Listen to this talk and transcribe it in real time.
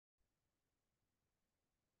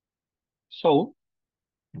So,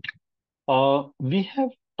 we have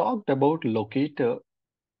talked about locator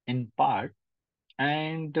in part,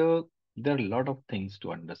 and there are a lot of things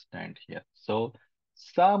to understand here. So,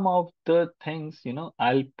 some of the things,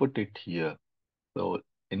 I'll put it here. So,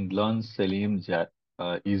 in Learn Salim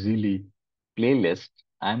Easily playlist,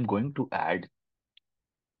 I'm going to add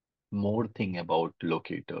more thing about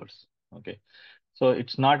locators. Okay. So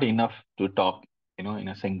it's not enough to talk, in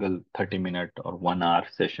a single 30-minute or 1 hour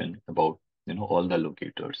session about, all the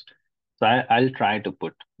locators. So I'll try to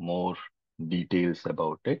put more details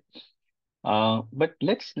about it. But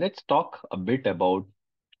let's talk a bit about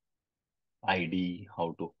ID,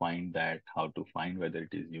 how to find that, how to find whether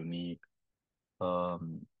it is unique,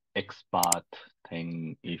 XPath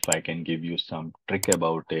thing, if I can give you some trick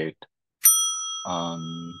about it,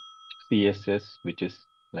 CSS, which is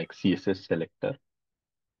like CSS selector.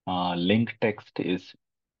 Link text is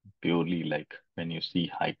purely like when you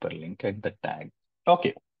see hyperlink at the tag.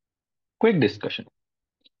 Okay, quick discussion.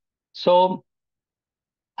 So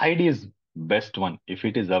ID is best one. If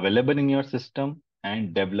it is available in your system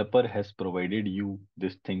and developer has provided you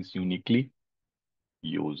these things uniquely,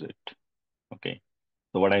 use it. Okay.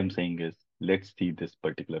 So what I'm saying is, let's see this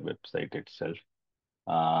particular website itself.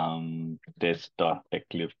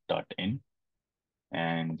 Test.techlift.in,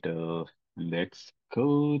 and let's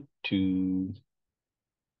go to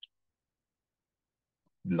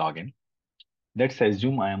login. Let's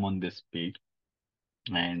assume I am on this page,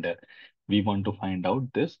 and we want to find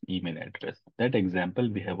out this email address. That example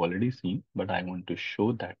we have already seen, but I want to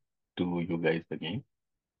show that to you guys again.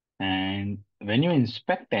 And when you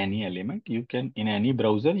inspect any element, you can, in any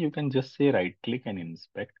browser, you can just say right click and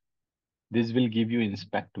inspect. This will give you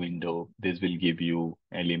inspect window. This will give you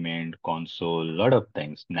element, console, lot of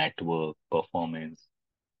things, network, performance.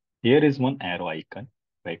 Here is one arrow icon.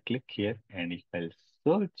 If I click here and if I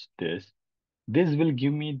search this will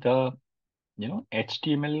give me the,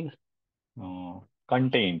 HTML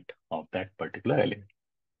content of that particular element.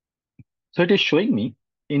 So it is showing me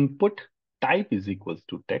input type is equals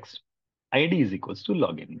to text, ID is equals to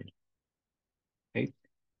login mail, right?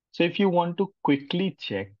 So if you want to quickly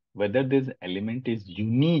check whether this element is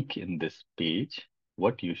unique in this page,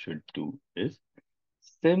 what you should do is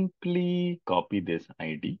simply copy this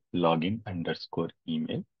ID, login underscore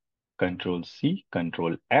email, Control C,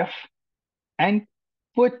 Control F, and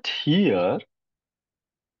put here,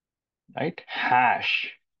 right,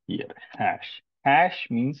 hash here, hash. Hash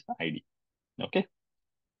means ID. Okay.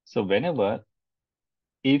 So whenever,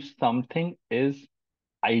 if something is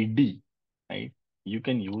ID, right, you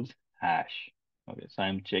can use hash. Okay. So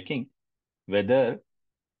I'm checking whether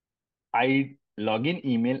I login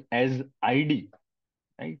email as ID,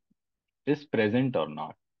 right, is present or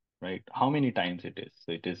not, right? How many times it is?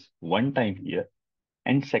 So it is one time here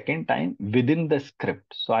and second time within the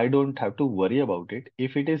script. So I don't have to worry about it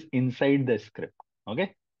if it is inside the script.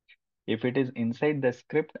 Okay. If it is inside the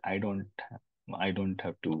script, I don't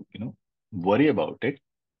have to, worry about it.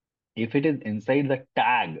 If it is inside the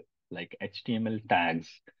tag, like HTML tags,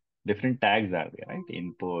 different tags are there, right?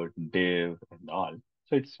 Input, div, and all.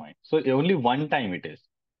 So it's fine. So only one time it is.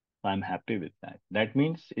 So I'm happy with that. That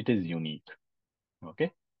means it is unique.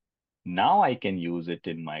 Okay. Now I can use it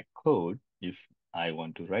in my code. If I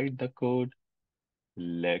want to write the code,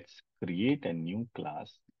 let's create a new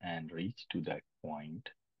class and reach to that point.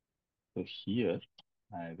 So here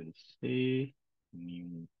I will say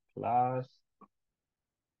new class,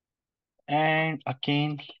 and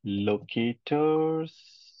again locators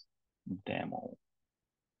demo.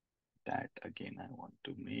 That again I want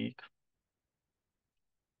to make,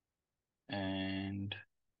 and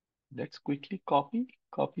let's quickly copy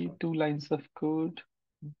 2 lines of code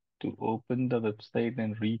to open the website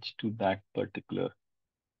and reach to that particular.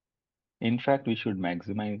 In fact, we should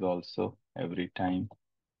maximize also every time,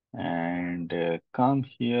 and come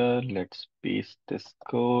here, let's paste this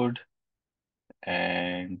code,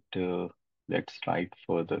 and let's write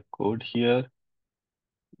further code here.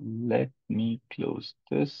 Let me close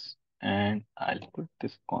this, and I'll put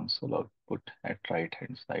this console output at right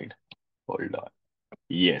hand side. Hold on.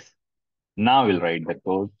 Yes. Now we'll write the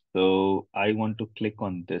code. So I want to click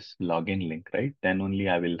on this login link, right? Then only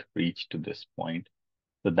I will reach to this point.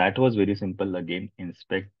 So that was very simple. Again,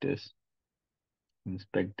 inspect this.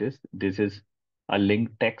 Inspect this. This is a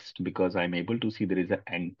link text because I'm able to see there is an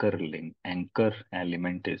anchor link. Anchor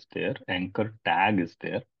element is there. Anchor tag is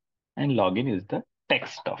there. And login is the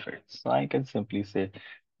text of it. So I can simply say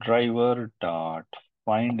driver dot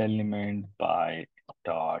find element by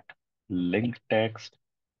dot link text,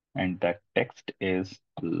 and that text is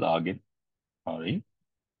login. Sorry,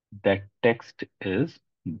 that text is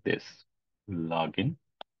this. login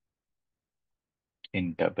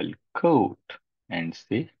in double quote and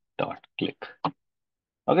say dot click.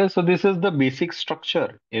 Okay, so this is the basic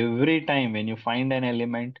structure. Every time when you find an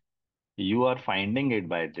element, you are finding it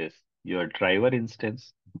by this. Your driver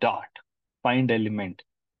instance dot find element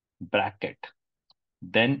bracket,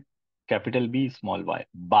 then capital B small y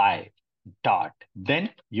by dot, then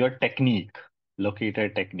your technique, locator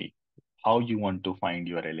technique, how you want to find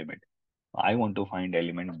your element. I want to find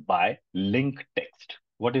element by link text.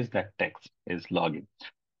 What is that text? Is login.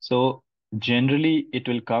 So generally it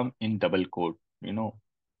will come in double quote.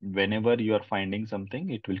 Whenever you are finding something,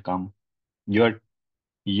 it will come your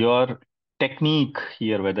technique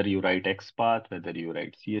here, whether you write XPath, whether you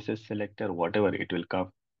write CSS selector, whatever, it will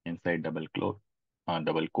come inside double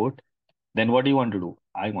quote. Then what do you want to do?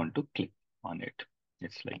 I want to click on it.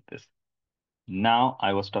 It's like this. Now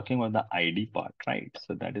I was talking about the ID part, right?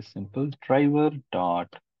 So that is simple. Driver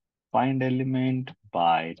dot find element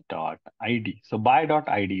by dot ID. So by dot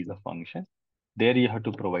ID is a function. There you have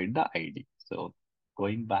to provide the ID. So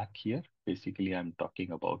going back here, basically I'm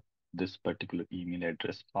talking about this particular email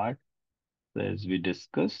address part. So as we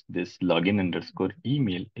discussed, this login underscore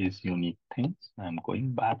email is unique things. I'm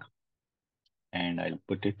going back and I'll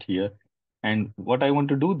put it here. And what I want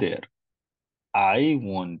to do there, I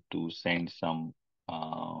want to send some,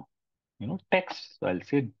 text. So I'll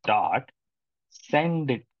say dot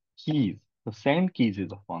send it keys. So send keys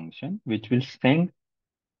is a function which will send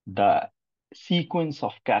the sequence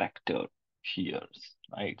of character here,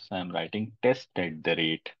 right? So I'm writing test at the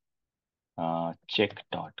rate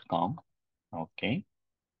check.com. Okay.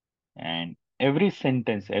 And every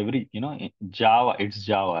sentence, in Java, it's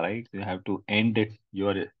Java, right? You have to end it,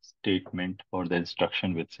 your statement or the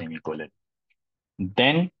instruction with semicolon.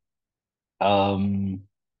 Then, um,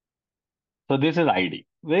 so this is ID.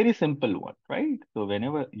 Very simple one, right? So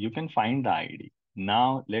whenever you can find the ID.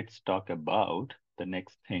 Now let's talk about the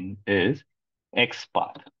next thing is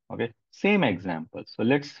XPath. Okay, same example. So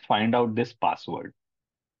let's find out this password.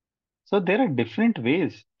 So there are different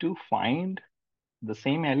ways to find the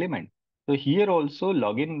same element. So here also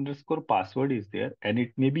login underscore password is there and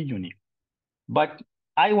it may be unique. But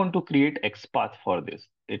I want to create XPath for this.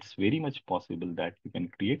 It's very much possible that you can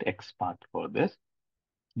create XPath for this.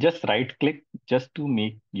 Just right click just to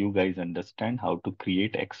make you guys understand how to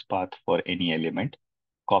create XPath for any element.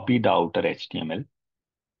 Copy the outer HTML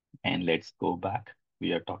and let's go back.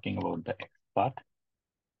 We are talking about the XPath.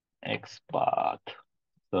 XPath.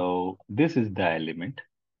 So this is the element.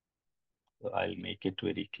 So I'll make it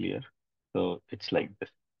very clear. So it's like this.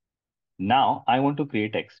 Now I want to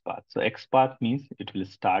create XPath. So XPath means it will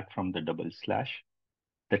start from the double slash,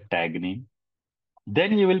 the tag name.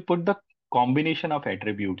 Then you will put the combination of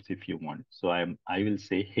attributes if you want. So I will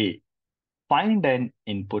say, hey, find an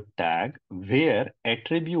input tag where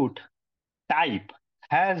attribute type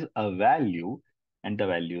has a value and the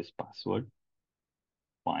value is password.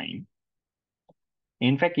 Fine.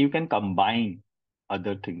 In fact, you can combine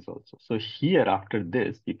other things also. So here after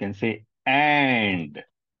this, you can say and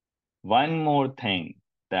one more thing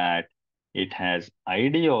that it has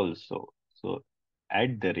ID also. So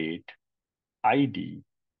at the rate ID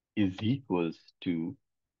is equals to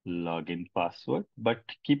login password, but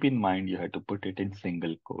keep in mind you have to put it in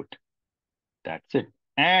single quote. That's it.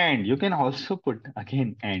 And you can also put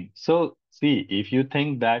again and. So see, if you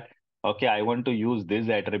think that, okay, I want to use this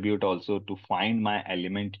attribute also to find my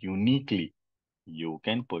element uniquely, you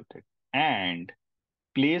can put it. And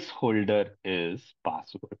placeholder is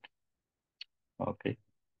password. Okay.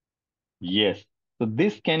 Yes. So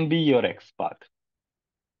this can be your XPath,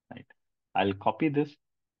 right? I'll copy this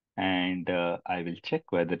and I will check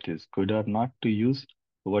whether it is good or not to use.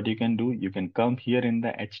 So what you can do, you can come here in the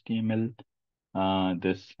HTML,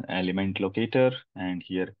 this element locator and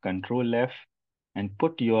here control F and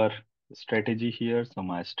put your strategy here. So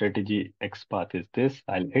my strategy XPath is this.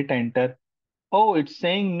 I'll hit enter. Oh, it's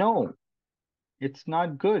saying no, it's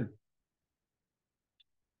not good.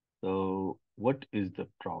 So what is the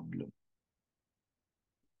problem?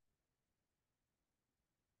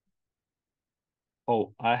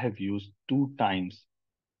 Oh, I have used 2 times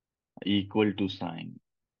equal to sign.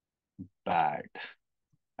 Bad.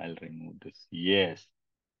 I'll remove this. Yes,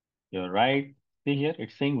 you're right. See here,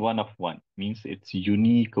 it's saying one of one. Means it's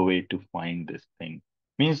unique way to find this thing.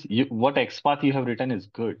 Means what XPath you have written is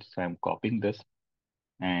good. So I'm copying this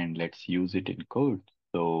and let's use it in code.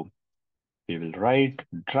 So we will write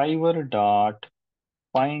driver dot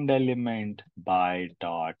find element by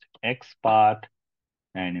dot XPath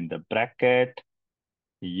and in the bracket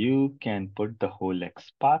you can put the whole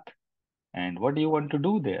XPath. And what do you want to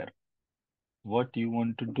do there? what you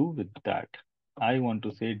want to do with that. I want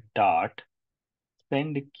to say dot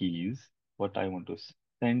send keys. What I want to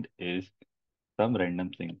send is some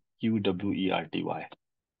random thing, QWERTY.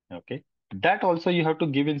 Okay. That also you have to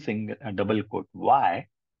give in single double quote. Why?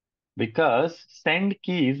 Because send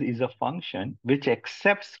keys is a function which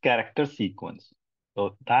accepts character sequence.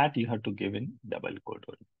 So that you have to give in double quote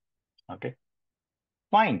only. Okay.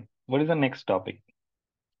 Fine. What is the next topic?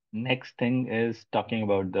 Next thing is talking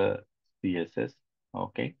about the CSS.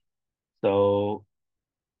 Okay. So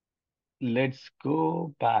let's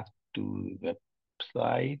go back to the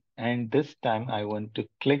website. And this time I want to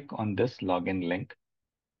click on this login link.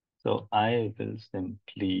 So I will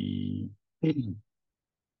simply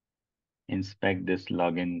inspect this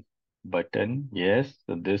login button. Yes,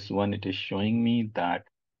 so this one, it is showing me that.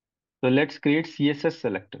 So let's create CSS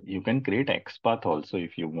selector. You can create XPath also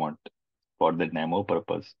if you want. For the demo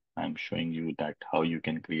purpose, I'm showing you that how you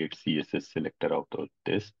can create CSS selector out of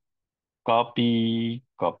this. Copy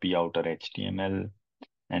outer HTML.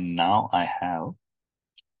 And now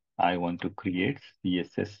I want to create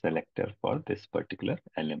CSS selector for this particular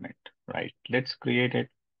element, right? Let's create it.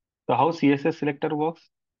 So how CSS selector works?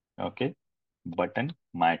 Okay, button,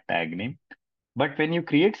 my tag name. But when you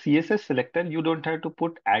create CSS selector, you don't have to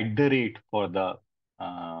put @ for the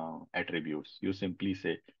attributes. You simply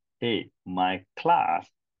say, hey, my class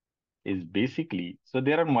is basically, so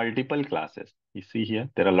there are multiple classes. You see here,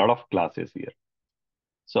 there are a lot of classes here.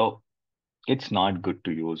 So it's not good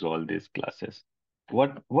to use all these classes.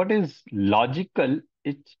 What is logical?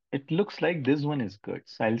 It looks like this one is good.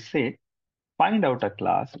 So I'll say find out a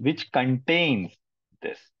class which contains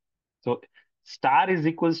this. So star is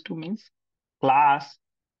equals to means class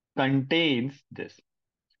contains this.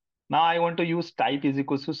 Now I want to use type is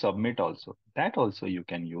equals to submit also. That also you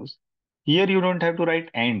can use. Here you don't have to write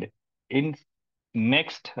end. In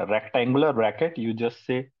next rectangular bracket, you just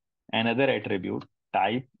say another attribute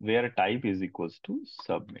type where type is equals to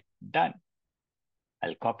submit. Done.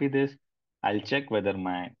 I'll copy this. I'll check whether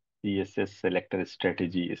my CSS selector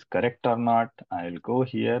strategy is correct or not. I'll go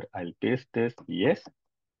here. I'll paste this. Yes,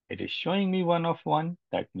 it is showing me 1 of 1.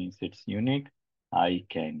 That means it's unique. I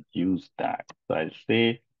can use that. So I'll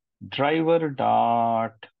say driver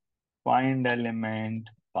dot find element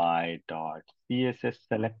by dot CSS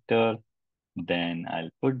selector. Then I'll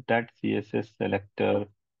put that CSS selector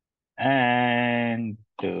and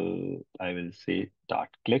I will say dot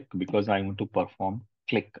click because I want to perform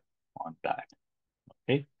click on that.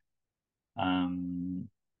 Okay. Um,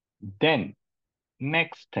 then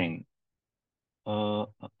next thing,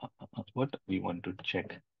 what we want to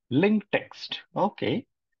check, link text. Okay.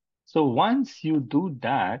 So once you do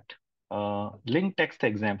that, link text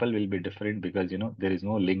example will be different because there is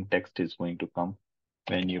no link text is going to come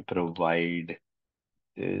when you provide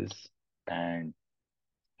this and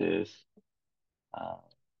this. Uh,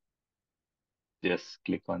 just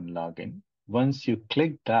click on login. Once you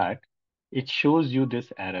click that, it shows you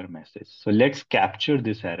this error message. So let's capture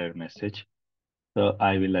this error message. So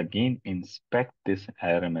I will again inspect this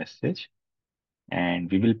error message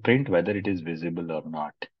and we will print whether it is visible or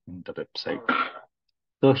not in the website.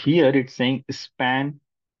 So here it's saying span,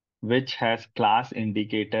 which has class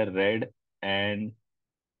indicator red and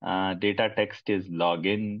data text is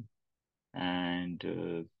login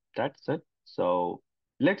and that's it. So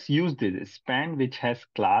let's use this span, which has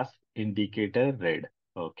class indicator red.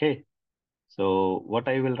 Okay. So what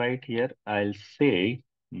I will write here, I'll say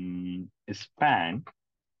span,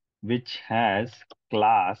 which has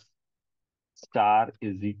class star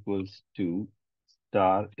is equals to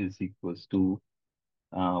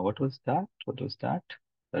what was that? What was that?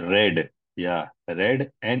 Red. Yeah,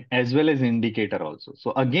 red and as well as indicator also.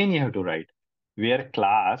 So again, you have to write where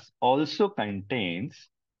class also contains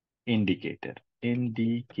indicator.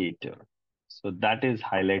 Indicator. So that is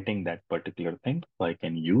highlighting that particular thing. So I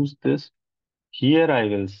can use this. Here I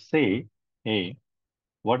will say, hey,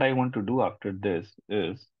 what I want to do after this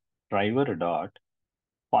is driver dot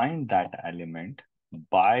find that element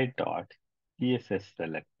by dot CSS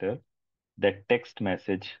selector. That text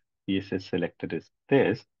message CSS selector is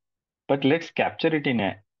this, but let's capture it in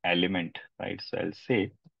a element, right? So I'll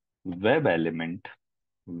say web element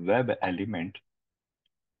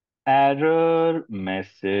error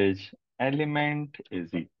message element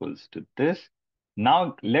is equals to this.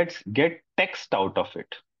 Now let's get text out of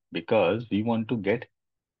it because we want to get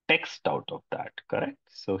text out of that, correct?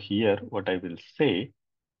 So here what I will say,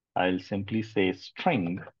 I'll simply say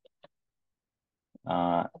string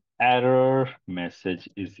uh, error message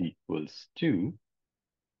is equals to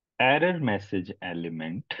error message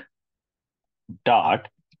element dot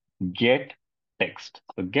get text.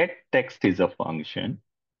 So get text is a function.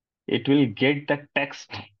 It will get the text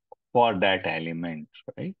for that element,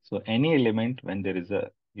 right? So any element when there is a,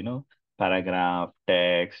 paragraph,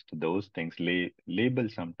 text, those things, label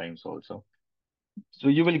sometimes also. So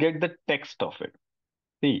you will get the text of it.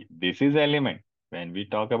 See, this is element. When we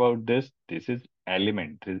talk about this, this is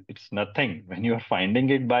element. It's nothing. When you are finding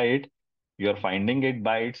it by it, you are finding it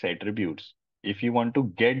by its attributes. If you want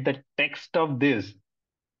to get the text of this,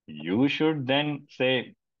 you should then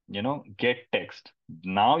say, get text.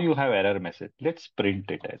 Now you have error message. Let's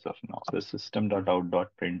print it as of now. So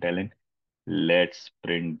system.out.println. Let's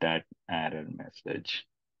print that error message.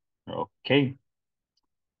 Okay.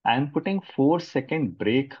 I'm putting 4-second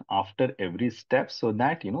break after every step so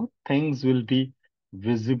that things will be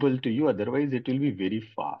visible to you. Otherwise, it will be very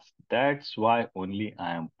fast. That's why only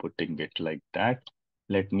I am putting it like that.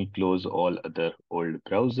 Let me close all other old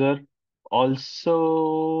browser.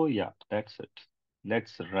 Also, yeah, that's it.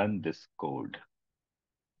 Let's run this code.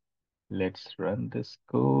 Let's run this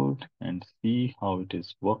code and see how it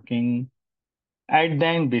is working. And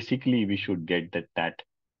then basically we should get that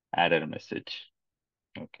error message.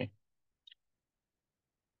 Okay.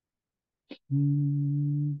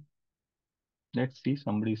 Hmm. Let's see,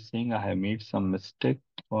 somebody's saying I have made some mistake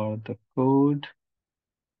for the code.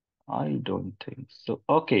 I don't think so.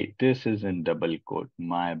 Okay, this is in double quote.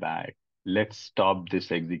 My bad. Let's stop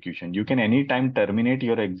this execution. You can anytime terminate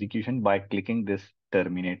your execution by clicking this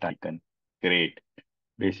terminate icon. Great.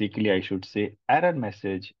 Basically, I should say error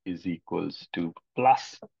message is equals to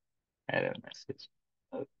plus error message.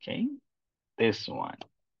 Okay, this one.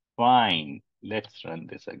 Fine. Let's run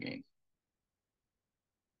this again.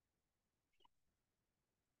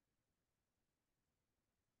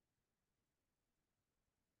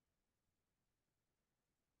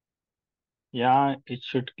 Yeah, it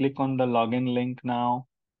should click on the login link now.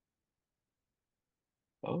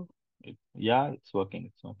 Oh, yeah, it's working.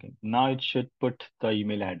 It's working. Now it should put the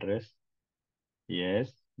email address.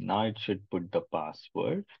 Yes. Now it should put the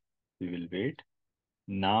password. We will wait.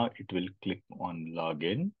 Now it will click on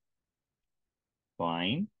login.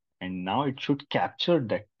 Fine. And now it should capture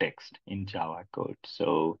that text in Java code.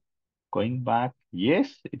 So going back,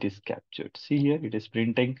 yes, it is captured. See here, it is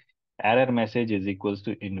printing error message is equals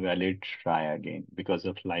to invalid, try again because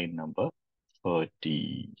of line number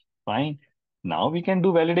 30. Fine. Now we can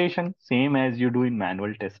do validation, same as you do in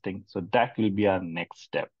manual testing. So that will be our next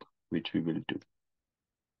step, which we will do.